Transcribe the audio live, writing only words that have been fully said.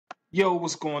Yo,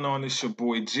 what's going on? It's your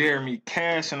boy Jeremy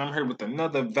Cash, and I'm here with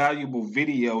another valuable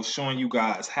video showing you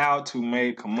guys how to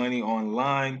make money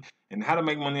online and how to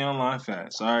make money online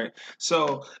fast. All right,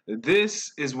 so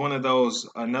this is one of those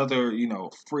another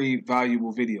free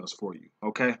valuable videos for you.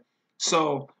 Okay,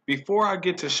 so before I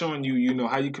get to showing you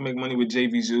how you can make money with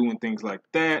JVZoo and things like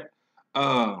that,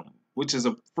 which is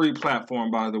a free platform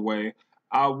by the way,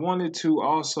 I wanted to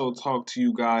also talk to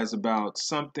you guys about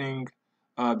something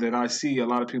that I see a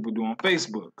lot of people do on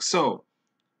Facebook. So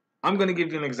I'm going to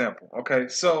give you an example. Okay,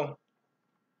 so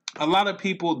a lot of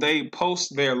people, they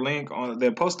post their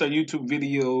YouTube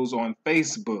videos on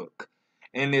Facebook,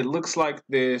 and it looks like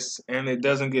this, and it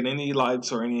doesn't get any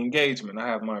likes or any engagement. I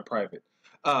have mine private.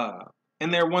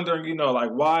 And they're wondering, like,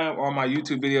 why are my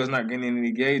YouTube videos not getting any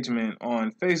engagement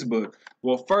on Facebook?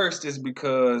 Well, first is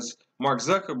because Mark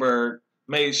Zuckerberg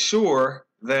made sure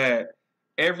that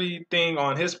everything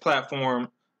on his platform,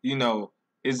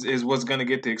 is what's going to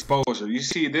get the exposure. You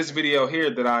see this video here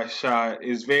that I shot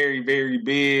is very, very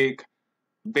big,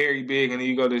 and then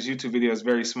you go to this YouTube video, it's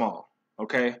very small.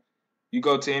 Okay, you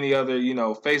go to any other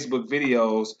Facebook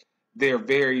videos, they're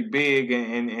very big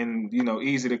and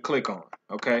easy to click on.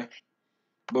 Okay,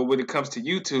 but when it comes to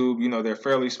YouTube, they're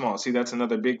fairly small. See, that's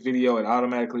another big video, it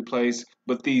automatically plays,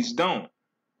 but these don't.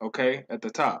 Okay, at the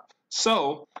top.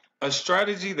 So a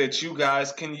strategy that you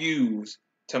guys can use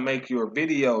to make your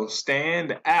videos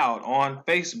stand out on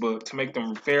Facebook, to make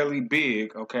them fairly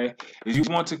big, okay, is you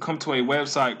want to come to a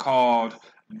website called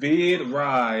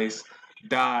vidrise.com.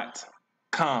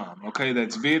 Okay,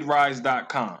 that's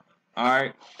vidrise.com. All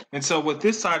right, and so what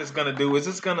this site is going to do is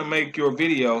it's going to make your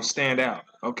video stand out.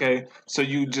 Okay, so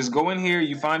you just go in here,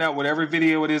 you find out whatever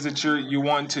video it is that you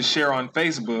want to share on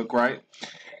Facebook, right?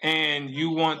 And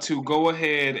you want to go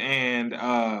ahead and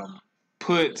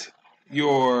put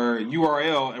your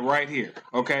URL right here.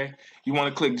 Okay, you want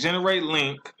to click generate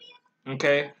link.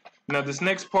 Okay, now this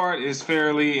next part is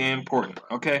fairly important.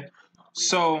 Okay,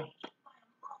 so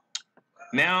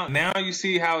now you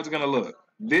see how it's gonna look.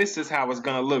 This is how it's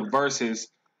gonna look versus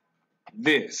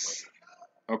this.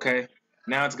 Okay,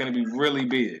 now it's gonna be really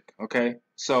big. Okay,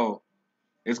 so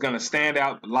it's going to stand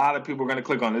out. A lot of people are going to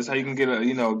click on this. How you can get a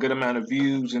good amount of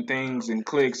views and things and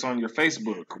clicks on your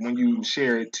Facebook when you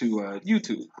share it to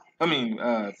YouTube.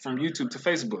 From YouTube to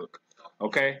Facebook.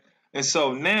 Okay, and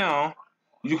so now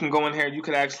you can go in here. You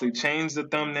could actually change the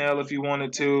thumbnail if you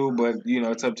wanted to, but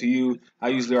it's up to you. I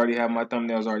usually already have my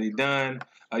thumbnails already done.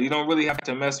 You don't really have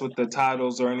to mess with the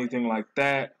titles or anything like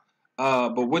that.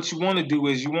 But what you want to do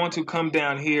is you want to come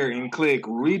down here and click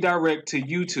redirect to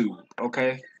YouTube.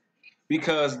 Okay,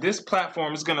 because this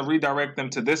platform is going to redirect them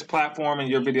to this platform, and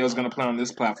your video is going to play on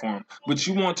this platform. But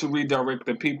you want to redirect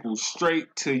the people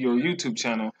straight to your YouTube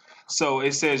channel. So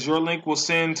it says your link will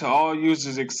send to all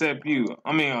users except you.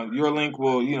 Your link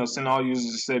will, send all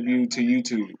users except you to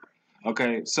YouTube.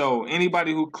 Okay, so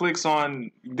anybody who clicks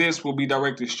on this will be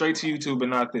directed straight to YouTube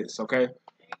and not this. Okay,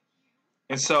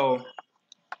 and so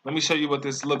let me show you what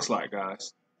this looks like,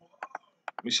 guys.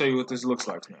 Let me show you what this looks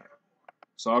like now.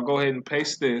 So I'll go ahead and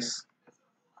paste this.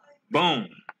 Boom.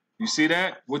 You see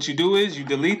that? What you do is you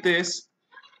delete this.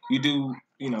 You do,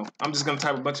 I'm just going to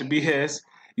type a bunch of BS.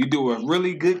 You do a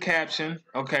really good caption,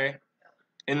 okay?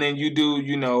 And then you do,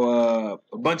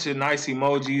 a bunch of nice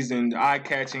emojis and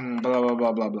eye-catching, blah, blah,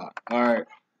 blah, blah, blah. All right.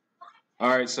 All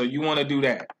right, so you want to do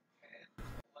that.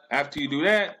 After you do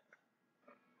that,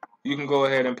 you can go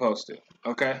ahead and post it,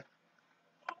 okay?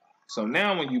 So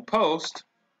now when you post,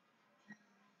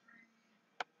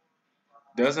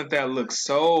 doesn't that look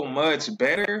so much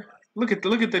better? Look at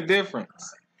the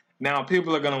difference. Now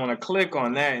people are going to want to click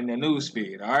on that in the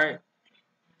newsfeed, all right?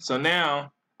 So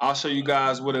now I'll show you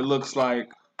guys what it looks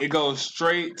like. It goes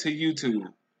straight to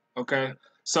YouTube, okay?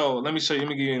 So let me show you. Let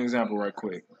me give you an example right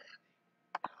quick.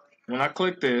 When I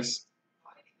click this,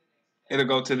 it'll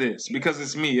go to this. Because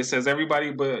it's me, it says everybody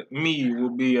but me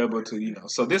will be able to,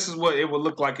 So this is what it would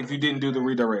look like if you didn't do the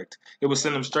redirect. It would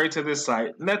send them straight to this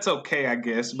site. And that's okay, I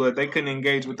guess, but they couldn't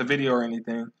engage with the video or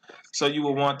anything. So you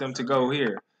will want them to go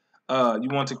here. You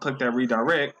want to click that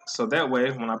redirect, so that way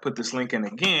when I put this link in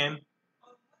again,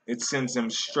 it sends them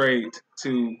straight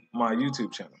to my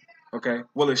YouTube channel. Okay?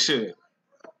 Well, it should.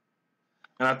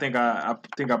 And I think I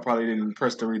probably didn't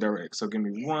press the redirect. So give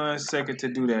me 1 second to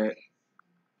do that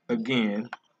again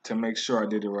to make sure I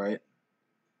did it right.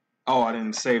 Oh, I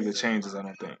didn't save the changes, I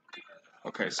don't think.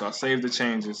 Okay, so I saved the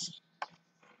changes.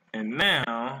 And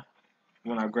now,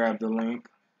 when I grab the link,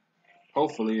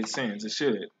 hopefully it sends. It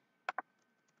should.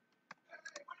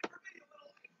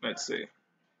 Let's see.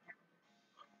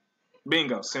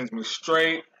 Bingo, sends me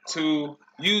straight to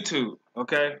YouTube.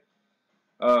 Okay?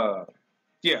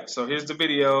 Yeah, so here's the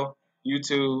video,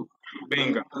 YouTube,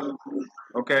 bingo.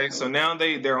 Okay, so now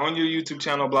they're on your YouTube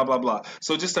channel, blah blah blah.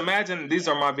 So just imagine these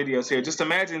are my videos here. Just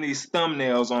imagine these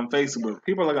thumbnails on Facebook.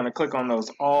 People are gonna click on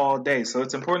those all day. So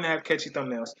it's important to have catchy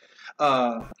thumbnails.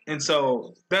 And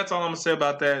so that's all I'm gonna say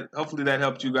about that. Hopefully that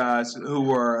helped you guys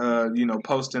who are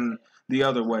posting the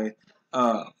other way.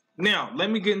 Now let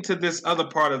me get into this other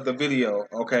part of the video.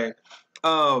 Okay,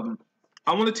 I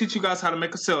want to teach you guys how to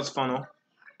make a sales funnel.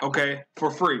 Okay,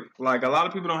 for free. Like a lot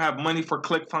of people don't have money for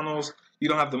ClickFunnels. You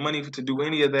don't have the money to do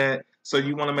any of that, so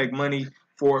you want to make money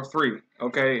for free.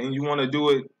 Okay, and you want to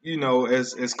do it,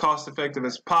 as cost effective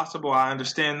as possible. I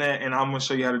understand that, and I'm gonna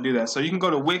show you how to do that. So you can go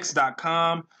to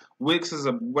Wix.com. Wix is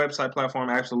a website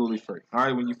platform absolutely free. All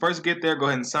right, when you first get there, go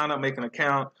ahead and sign up, make an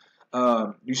account.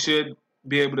 You should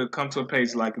be able to come to a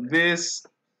page like this.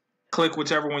 Click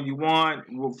whichever one you want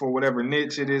for whatever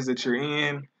niche it is that you're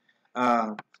in.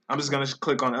 I'm just going to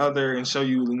click on other and show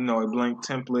you, a blank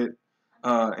template.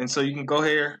 And so you can go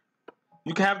here.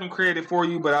 You can have them create it for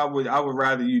you, but I would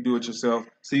rather you do it yourself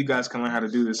so you guys can learn how to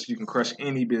do this so you can crush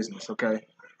any business, okay?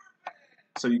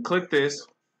 So you click this.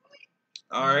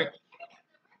 All right.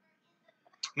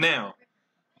 Now,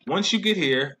 once you get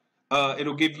here,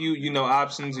 it'll give you,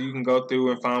 options that you can go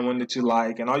through and find one that you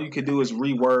like. And all you can do is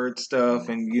reword stuff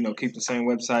and, keep the same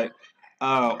website.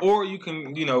 Or you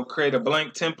can, create a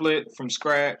blank template from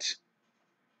scratch,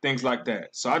 things like that.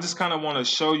 So I just kind of want to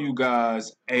show you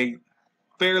guys a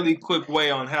fairly quick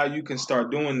way on how you can start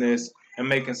doing this and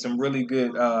making some really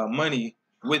good money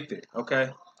with it, okay?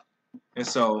 And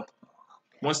so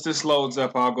once this loads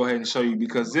up, I'll go ahead and show you,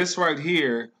 because this right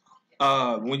here,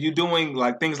 when you're doing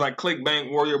like things like ClickBank,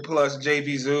 Warrior Plus,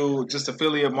 JVZoo, just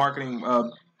affiliate marketing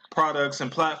products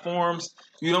and platforms,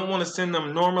 you don't want to send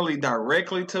them normally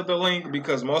directly to the link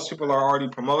because most people are already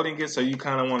promoting it, so you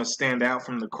kind of want to stand out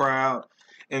from the crowd.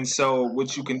 And so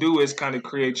what you can do is kind of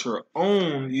create your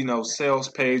own, sales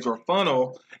page or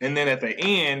funnel, and then at the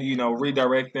end,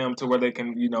 redirect them to where they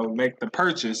can, make the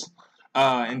purchase,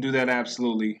 and do that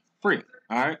absolutely free.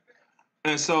 All right.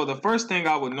 And so the first thing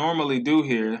I would normally do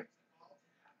here,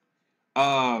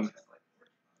 on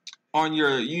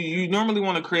you normally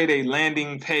want to create a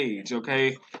landing page,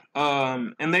 okay?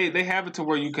 And they have it to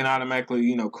where you can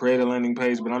automatically, create a landing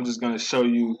page, but I'm just going to show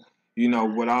you,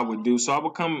 what I would do. So I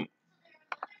would come,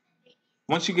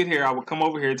 once you get here, I would come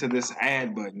over here to this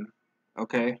add button,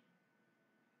 okay?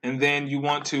 And then you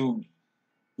want to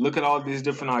look at all these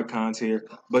different icons here,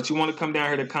 but you want to come down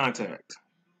here to contact,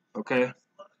 okay?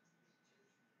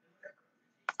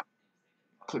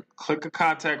 Click a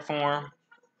contact form,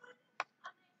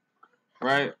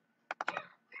 right?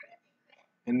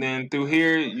 And then through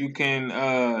here, you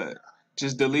can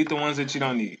just delete the ones that you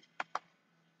don't need.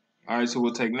 All right, so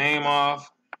we'll take name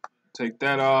off, take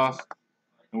that off,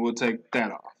 and we'll take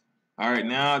that off. All right,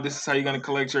 now this is how you're going to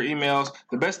collect your emails.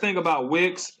 The best thing about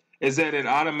Wix is that it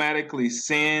automatically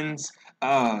sends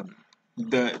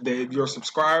your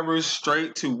subscribers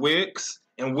straight to Wix,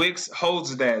 and Wix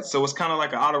holds that. So it's kind of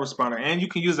like an autoresponder, and you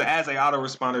can use it as an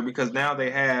autoresponder because now they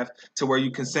have to where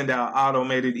you can send out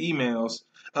automated emails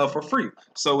for free.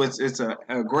 So it's a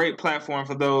great platform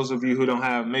for those of you who don't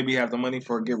have the money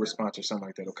for a GetResponse or something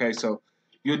like that. Okay, so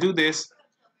you'll do this.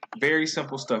 Very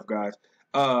simple stuff, guys.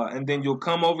 And then you'll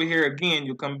come over here again.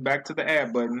 You'll come back to the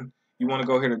add button. You want to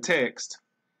go here to text.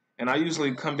 And I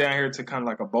usually come down here to kind of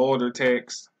like a bolder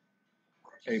text.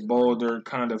 A bolder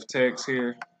kind of text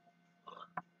here.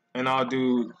 And I'll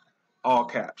do all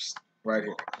caps right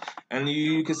here. And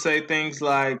you can say things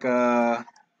like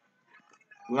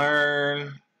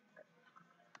learn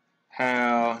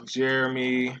how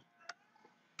Jeremy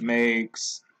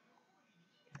makes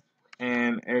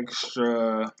an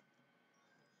extra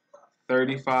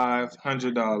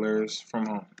 $3,500 from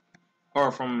home,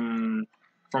 or from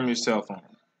your cell phone.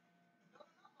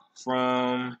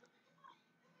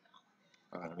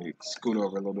 Let me scoot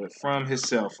over a little bit. From his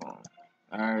cell phone.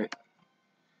 All right.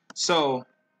 So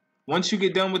once you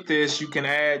get done with this, you can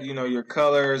add, your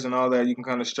colors and all that. You can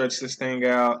kind of stretch this thing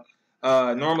out.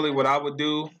 Normally, what I would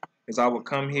do is I would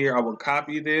come here. I would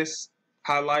copy this,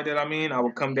 highlight it. I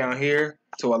would come down here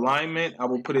to alignment. I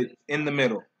will put it in the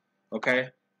middle. Okay.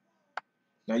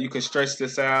 Now you can stretch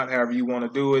this out however you want to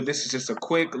do it. This is just a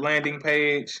quick landing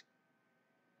page.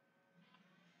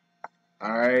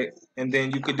 All right, and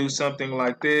then you could do something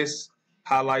like this.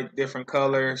 Highlight different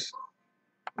colors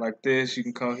like this. You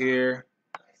can come here.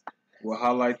 We'll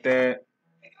highlight that,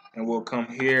 and we'll come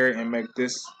here and make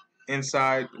this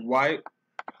inside white.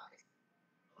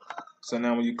 So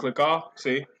now when you click off,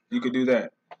 see, you could do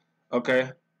that. Okay,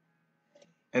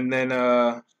 and then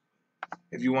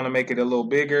if you want to make it a little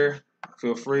bigger,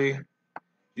 feel free.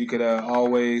 You could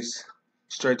always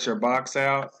stretch your box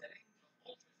out.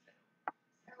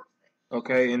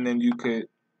 Okay, and then you could,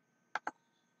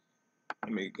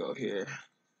 let me go here,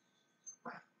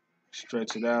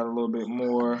 stretch it out a little bit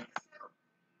more.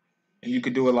 And you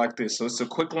could do it like this. So it's a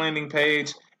quick landing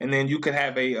page, and then you could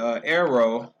have a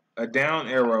arrow, a down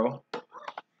arrow.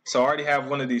 So I already have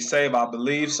one of these saved, I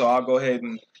believe, so I'll go ahead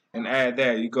and add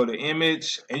that. You go to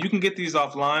image, and you can get these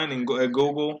offline and go at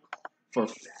Google for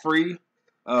free.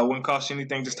 Wouldn't cost you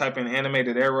anything. Just type in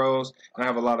animated arrows, and I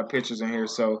have a lot of pictures in here,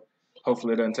 so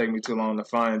hopefully it doesn't take me too long to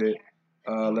find it.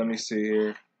 Let me see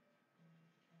here.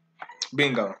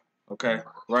 Bingo. Okay,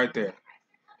 right there.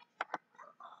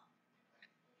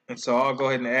 And so I'll go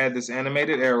ahead and add this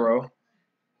animated arrow.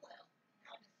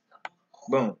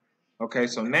 Boom. Okay,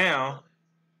 so now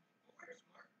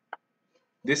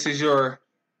this is your,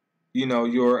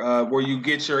 your where you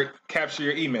get your capture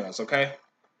your emails. Okay,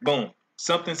 boom.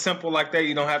 Something simple like that.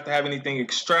 You don't have to have anything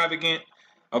extravagant.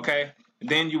 Okay.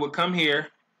 Then you would come here.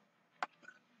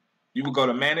 You would go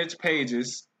to manage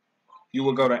pages. You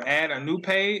would go to add a new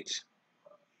page,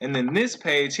 and then this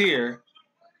page here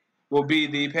will be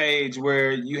the page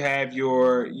where you have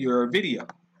your video.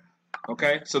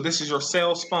 Okay, so this is your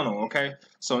sales funnel. Okay,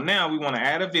 so now we want to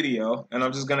add a video, and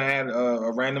I'm just gonna add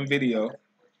a random video.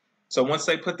 So once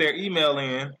they put their email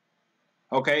in,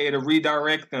 okay, it'll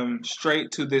redirect them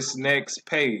straight to this next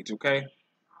page. Okay,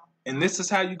 and this is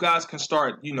how you guys can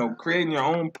start, creating your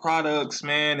own products,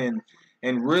 man,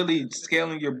 and really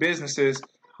scaling your businesses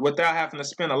without having to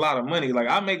spend a lot of money. Like,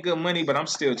 I make good money, but I'm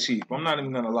still cheap. I'm not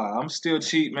even gonna lie. I'm still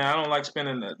cheap, man. I don't like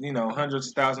spending, hundreds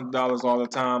of thousands of dollars all the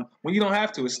time when you don't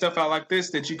have to. It's stuff out like this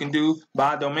that you can do,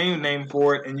 buy a domain name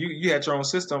for it, and you had your own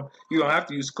system. You don't have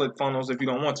to use ClickFunnels if you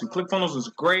don't want to. ClickFunnels is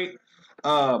great,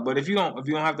 but if you don't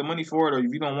have the money for it, or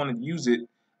if you don't want to use it,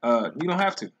 you don't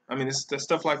have to. I mean, it's the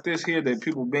stuff like this here that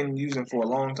people have been using for a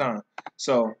long time.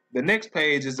 So the next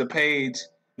page is the page.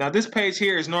 Now, this page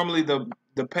here is normally the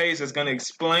page that's going to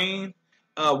explain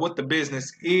what the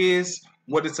business is,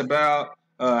 what it's about,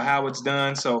 how it's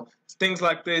done. So things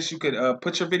like this, you could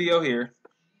put your video here.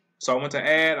 So I went to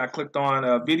add, I clicked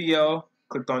on video,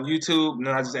 clicked on YouTube, and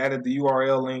then I just added the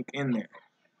URL link in there.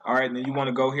 All right, and then you want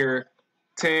to go here,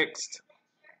 text.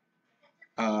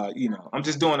 I'm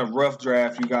just doing a rough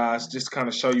draft, you guys, just to kind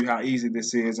of show you how easy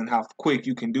this is and how quick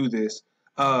you can do this.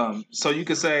 So you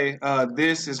could say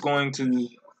this is going to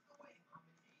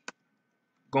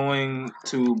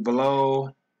blow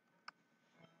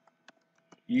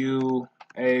you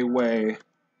away.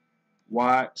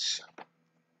 Watch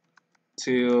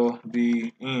till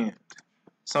the end.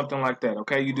 Something like that.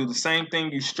 Okay, you do the same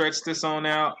thing. You stretch this on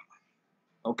out.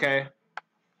 Okay.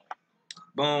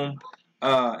 Boom.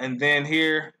 And then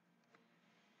here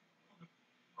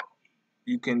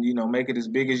you can, make it as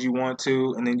big as you want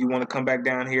to, and then you want to come back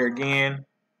down here again.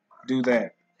 Do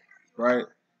that. Right?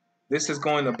 This is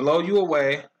going to blow you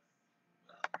away,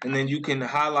 and then you can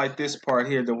highlight this part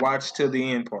here, the watch till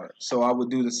the end part. So I would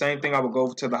do the same thing. I would go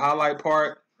over to the highlight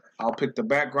part. I'll pick the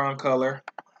background color,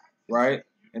 right?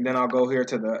 And then I'll go here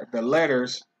to the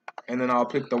letters, and then I'll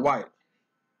pick the white,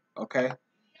 okay,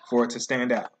 for it to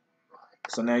stand out.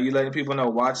 So now you're letting people know,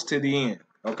 watch to the end,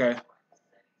 okay?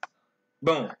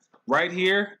 Boom. Right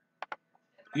here,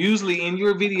 usually in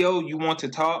your video, you want to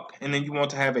talk, and then you want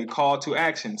to have a call to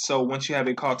action. So once you have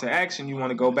a call to action, you want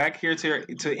to go back here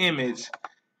to image,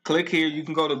 click here. You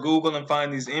can go to Google and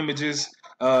find these images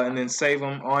and then save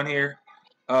them on here.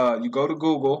 You go to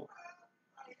Google.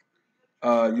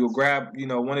 You'll grab,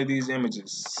 one of these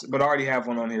images, but I already have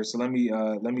one on here. So let me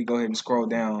go ahead and scroll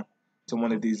down to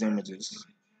one of these images.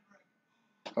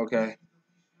 Okay.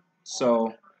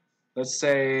 So let's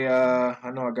say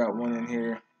I know I got one in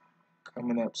here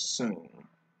coming up soon,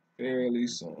 fairly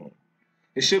soon.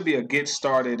 It should be a get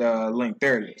started link.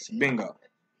 There it is. Bingo.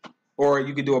 Or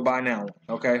you could do a buy now one.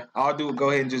 Okay. Go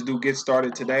ahead and just do get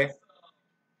started today.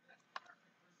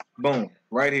 Boom.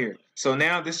 Right here. So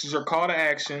now this is your call to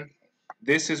action.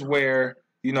 This is where,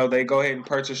 they go ahead and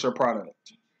purchase your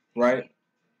product, right?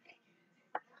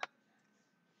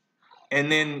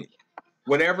 And then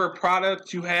whatever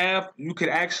product you have, you could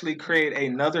actually create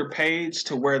another page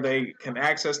to where they can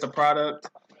access the product.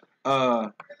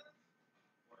 Or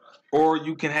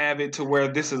you can have it to where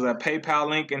this is a PayPal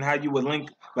link, and how you would link,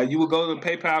 like you would go to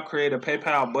PayPal, create a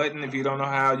PayPal button. If you don't know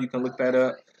how, you can look that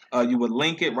up. You would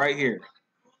link it right here.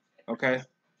 Okay.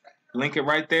 Link it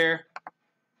right there.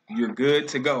 You're good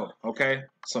to go. Okay.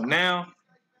 So now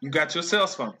you got your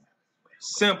sales funnel.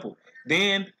 Simple.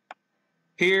 Then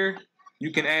here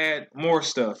you can add more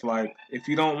stuff. Like if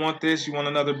you don't want this, you want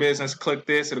another business, click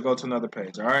this. It'll go to another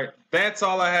page. All right. That's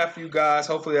all I have for you guys.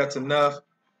 Hopefully that's enough.